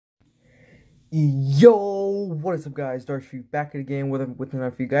Yo, what is up, guys? Darkstreet back again with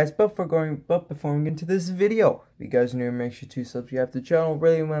another for you guys. But before we get into this video, if you guys are new, make sure to subscribe to the channel.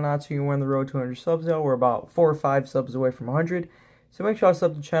 Really, we're not to we're on the road to 100 subs now. We're about 4 or 5 subs away from 100. So make sure to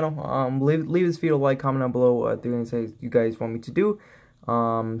sub to the channel. Leave this video a like, comment down below what you guys want me to do.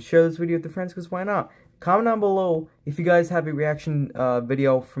 Share this video with your friends, because why not? Comment down below if you guys have a reaction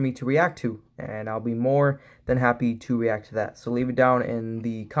video for me to react to, and I'll be more than happy to react to that. So leave it down in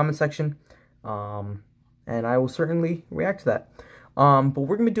the comment section. And I will certainly react to that. But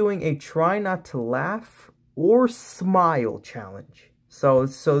we're gonna be doing a try not to laugh or smile challenge. So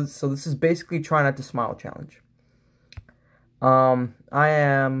this is basically try not to smile challenge. I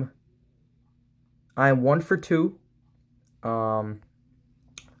am 1 for 2.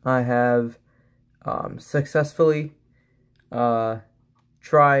 I have successfully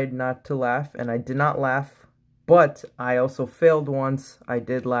tried not to laugh, and I did not laugh. But I also failed once. I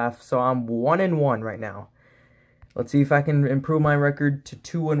did laugh, so I'm 1-1 right now. Let's see if I can improve my record to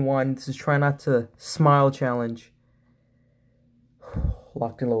 2-1. This is try not to smile challenge.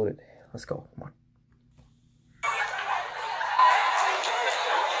 Locked and loaded. Let's go. Come on.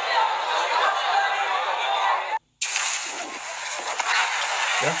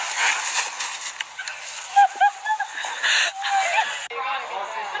 Yeah.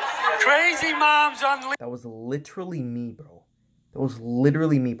 Crazy moms on. That was literally me, bro. That was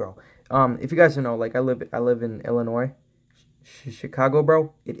literally me, bro. If you guys don't know, like I live in Illinois, Chicago,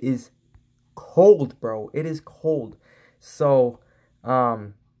 bro. It is cold, bro. It is cold. So,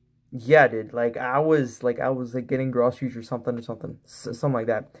 yeah, dude. Like I was getting groceries or something like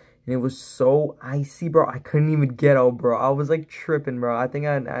that, and it was so icy, bro. I couldn't even get out, bro. I was like tripping, bro. I think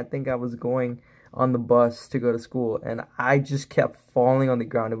I was going on the bus to go to school, and I just kept falling on the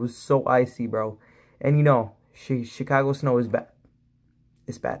ground. It was so icy, bro. And you know, Chicago snow is bad.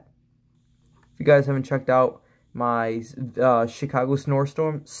 It's bad. If you guys haven't checked out my Chicago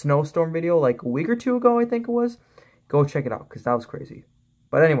snowstorm video like a week or 2 ago, I think it was, go check it out, because that was crazy.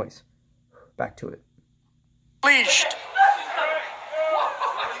 But anyways, back to it. Leashed.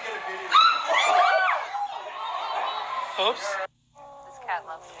 Oops. This cat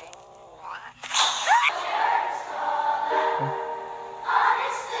loves me.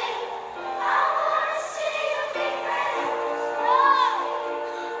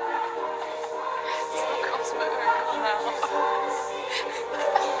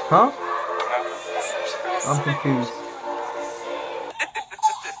 Huh? I'm confused.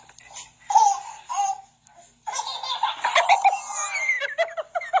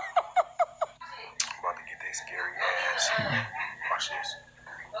 About to get that scary ass. Watch this.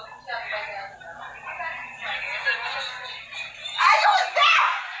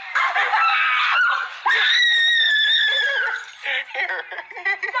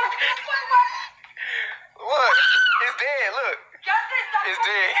 What? It's dead. Look. It's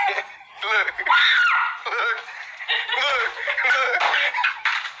dead. Look. Look. Look.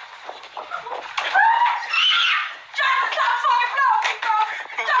 Stop fucking blowing, bro!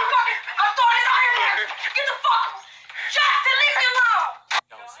 Stop fucking! I'm throwing it out here! Get the fuck! Justin, leave me alone!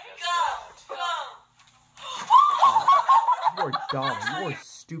 Go! You are dumb. You are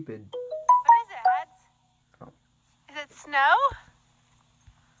stupid. What is it, Ads? Oh. Is it snow?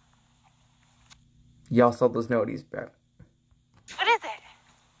 Y'all saw those noties, bro. What is it?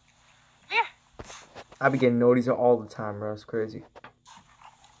 Here. I be getting noties all the time, bro. It's crazy.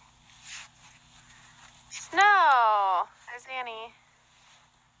 Snow. There's Annie.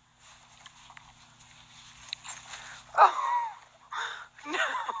 Oh. No.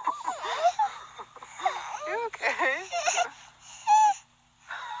 You okay?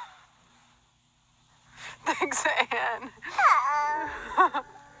 Thanks, Anne.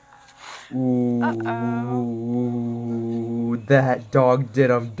 Ooh, that dog did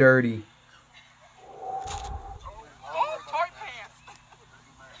him dirty.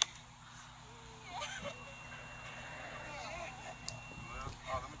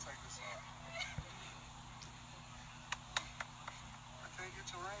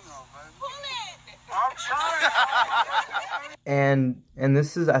 And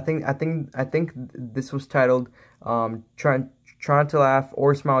this is I think this was titled trying to laugh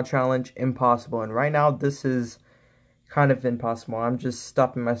or smile challenge impossible, and right now this is kind of impossible. I'm just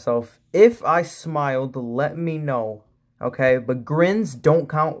stopping myself. If I smiled, let me know, okay? But grins don't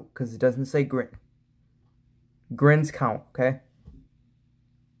count, because it doesn't say grin. Grins count, okay?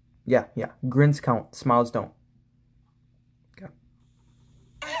 Yeah, grins count, smiles don't. Okay.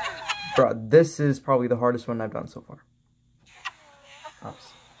 Bro, this is probably the hardest one I've done so far.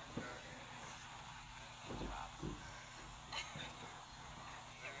 Oops.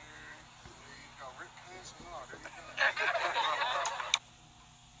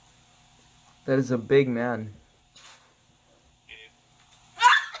 That is a big man.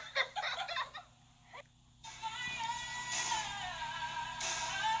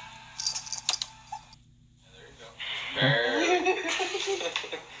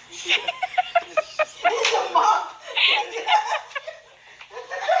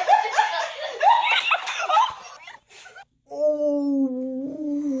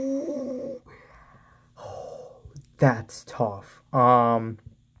 That's tough.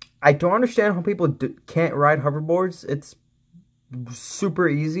 I don't understand how people can't ride hoverboards. It's super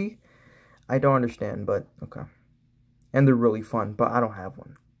easy. I don't understand, but okay. And they're really fun, but I don't have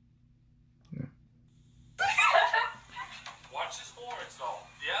one. Yeah. Watch this horns, though.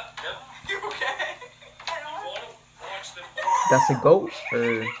 Yep. You okay? Watch the horns. That's a goat?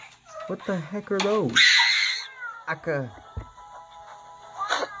 Or what the heck are those?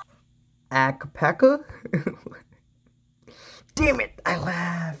 Akapaka? Damn it! I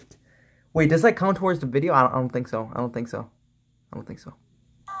laughed. Wait, does that count towards the video? I don't think so. I don't think so.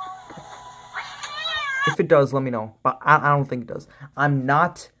 If it does, let me know. But I don't think it does. I'm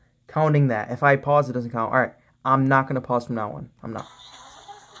not counting that. If I pause, it doesn't count. Alright, I'm not going to pause from now on. I'm not.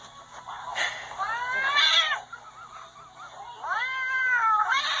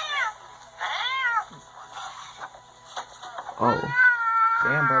 Oh.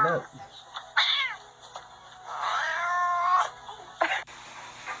 Damn, bro, that...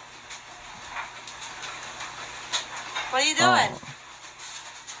 What are you doing?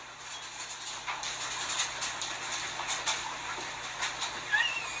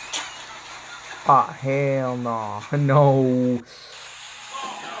 Ah, hell no. No.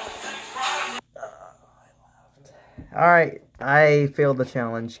 Alright, I failed the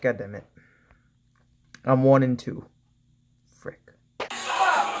challenge. God damn it. I'm 1 and 2. Frick.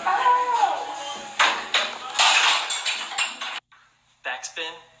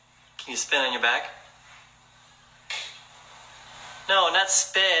 Backspin? Can you spin on your back? No, not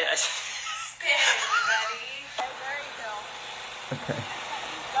spit. Spin, buddy. There you go. Okay.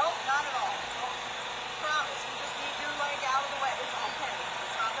 Nope, not at all. Promise, you just need your leg out of the way. It's okay.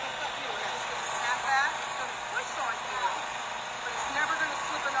 It's not going to cut you. It's going to snap back. It's going to push on you. But it's never going to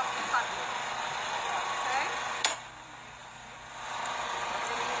slip enough to cut you. Okay?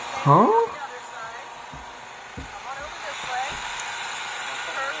 Huh? On the other side. Come on over this way.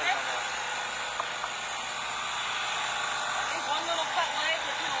 Perfect. One little cut leg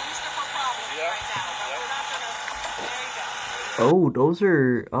with no mystical problem right now. But we're not going to... There you go. Oh, those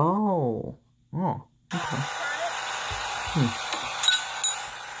are... Oh. Oh. Okay.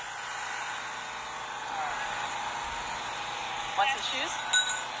 Want some shoes?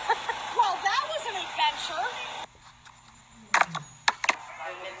 Well, that was an adventure.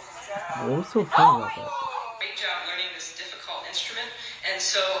 What was so fun about that? Great job learning this difficult instrument, and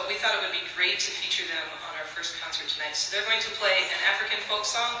so we thought it would be great to feature them on our first concert tonight. So they're going to play an African folk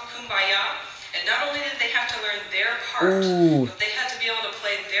song, Kumbaya, and not only did they have to learn their part, but they had to be able to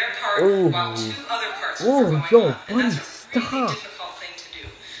play their part while 2 other parts were going on. And that's a really difficult thing to do.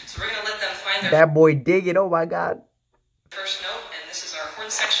 So we're going to let them find their That boy dig it. Oh my god. first note, and this is our horn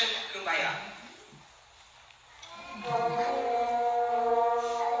section, Kumbaya.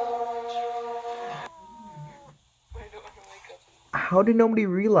 How did nobody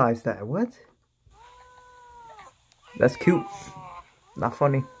realize that? What? That's cute. Not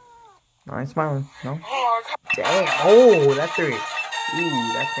funny. I ain't smiling. No. Damn. Oh, that three. Ooh,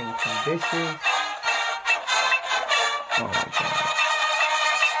 that thing vicious. Oh my god.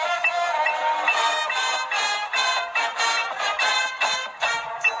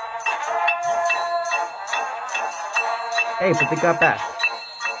 Hey, but they got back.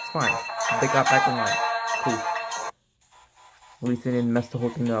 It's fine. They got back in line. It's cool. At least they didn't mess the whole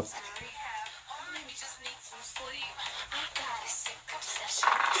thing up.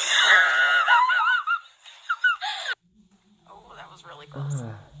 Oh, that was really close.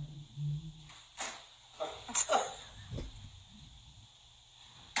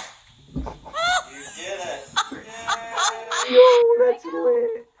 Yo, that's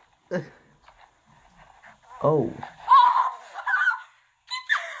lit. Oh.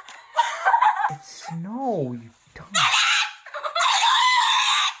 It's snow, you dumb.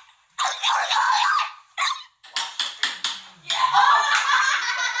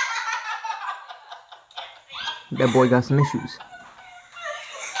 That boy got some issues.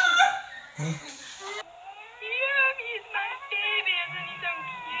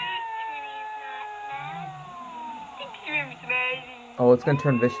 Oh, it's gonna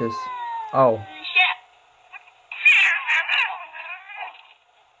turn vicious. Oh.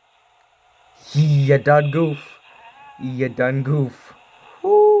 You done goof. You done goof.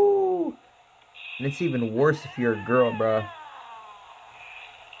 Woo. And it's even worse if you're a girl, bro.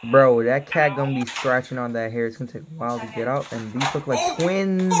 Bro, that cat gonna be scratching on that hair. It's gonna take a while to get out. And these look like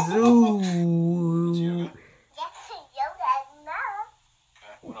twins. Ooh. Okay,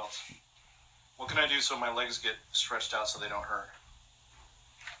 what else? What can I do so my legs get stretched out so they don't hurt?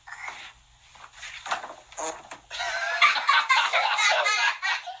 Did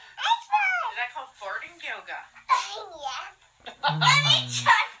I call farting yoga? Let me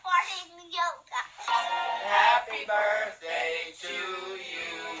try farting yoga. Happy birthday to you.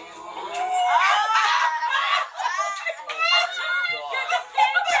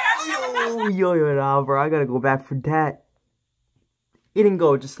 Yo, nah, bro. I gotta go back for that. He didn't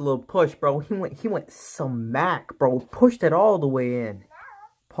go just a little push, bro. He went smack, bro. Pushed it all the way in.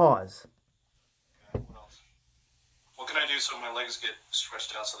 Pause. Okay, what else? What can I do so my legs get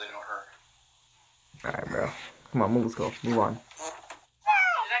stretched out so they don't hurt? Alright, bro. Come on, let's go. Move on. Did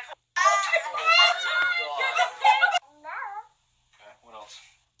I call Okay, what else?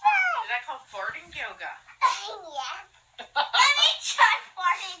 Did I call farting yoga? Let me try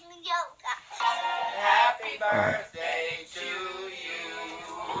farting yoga. Happy birthday to you.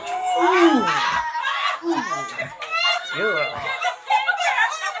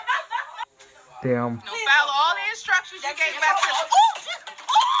 Damn. No, follow all the instructions you gave my sister.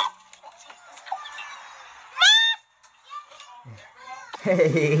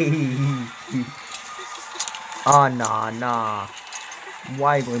 Hey. Oh, nah. Why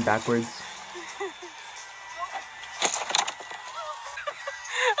are you going backwards?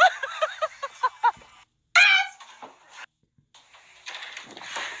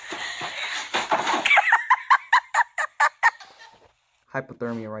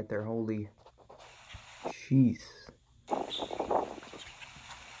 Hypothermia right there. Holy. Jeez.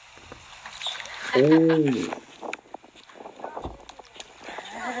 Oh.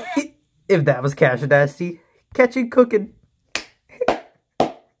 If that was Cash Nasty, catching cooking.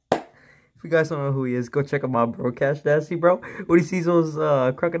 If you guys don't know who he is, go check him out, bro. Cash Nasty, bro. When he sees those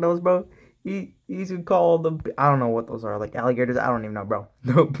crocodiles, bro, he's gonna call them. I don't know what those are, like alligators. I don't even know, bro.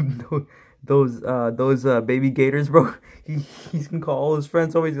 Those baby gators, bro. He's gonna call all his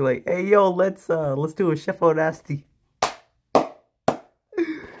friends over. He's like, hey yo, let's do a Chef Nasty.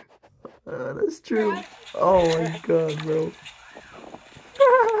 That's true. Oh my god, bro.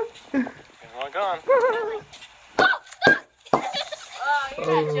 Well gone. You're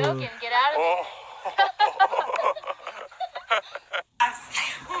not joking. Get out of Oh.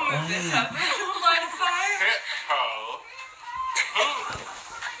 We'll move this up. Light a fire.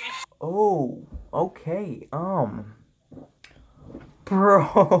 Oh, okay. Bro.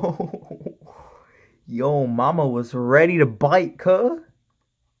 Yo, mama was ready to bite, cuh.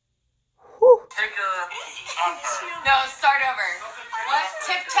 Whew. Take her on her. No, start over. What?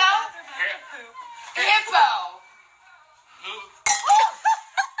 Tiptoe? Hippo.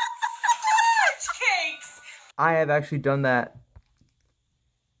 Fudge cakes. I have actually done that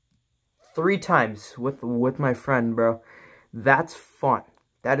 3 times with my friend, bro. That's fun.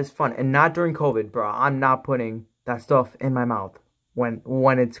 That is fun. And not during COVID, bro. I'm not putting that stuff in my mouth when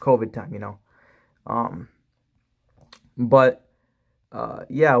it's COVID time, you know. But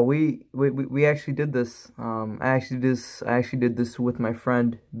yeah, we actually did this. I actually did this with my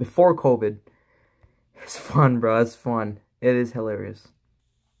friend before COVID. It's fun, bro. It's fun. It is hilarious.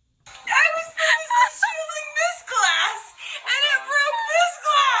 I was shielding this glass, and it broke this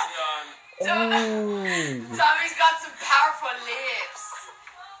glass. Oh. Tommy's got some powerful lips.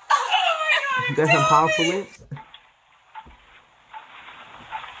 Oh my god, You got some powerful lips?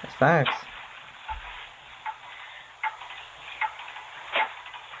 That's facts.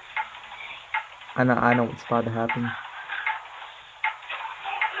 I know what's about to happen.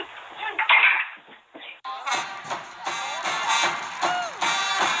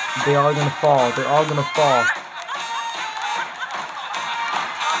 They all gonna fall. They're all gonna fall.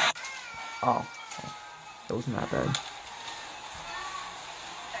 Oh. That was not bad.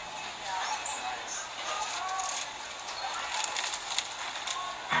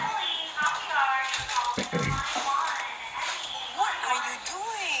 What are you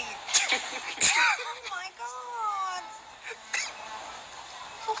doing? Oh my god.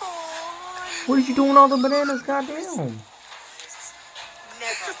 Oh, What are you doing all the bananas, goddamn?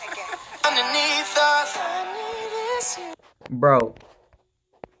 never again. Underneath us, Bro,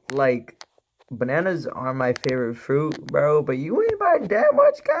 like, bananas are my favorite fruit, bro, but you ain't buying that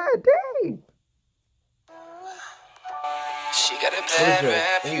much, god dang. she got a What bad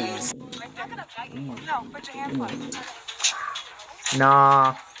is rap. it? No, put your hand up.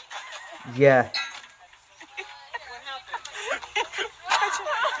 Nah. Yeah.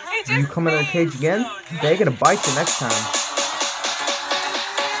 He you come in our cage again, they're gonna bite you next time.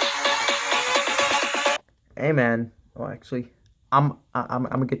 Hey man. Oh, actually, I'm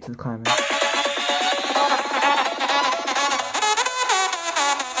gonna get to the climax.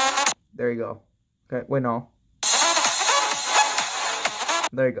 There you go. Okay, wait, no.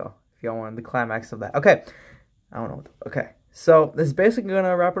 There you go. If y'all wanted the climax of that. Okay. I don't know what the, okay. So, this is basically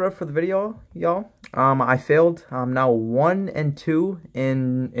gonna wrap it up for the video, y'all. I failed. I'm now 1 and 2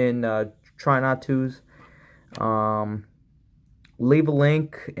 in Try Not To's. Leave a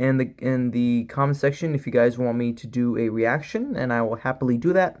link in the comment section if you guys want me to do a reaction, and I will happily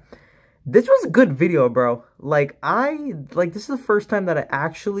do that. This was a good video, bro. Like, this is the first time that I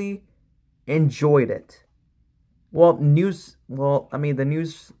actually enjoyed it. Well, the news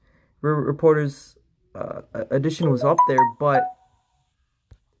reporters edition was up there, but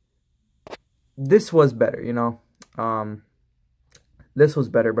this was better, you know. This was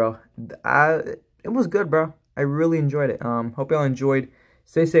better, bro. It was good, bro. I really enjoyed it. Hope y'all enjoyed.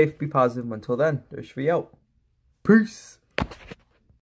 Stay safe, be positive. Until then, there's Shvi out. Peace.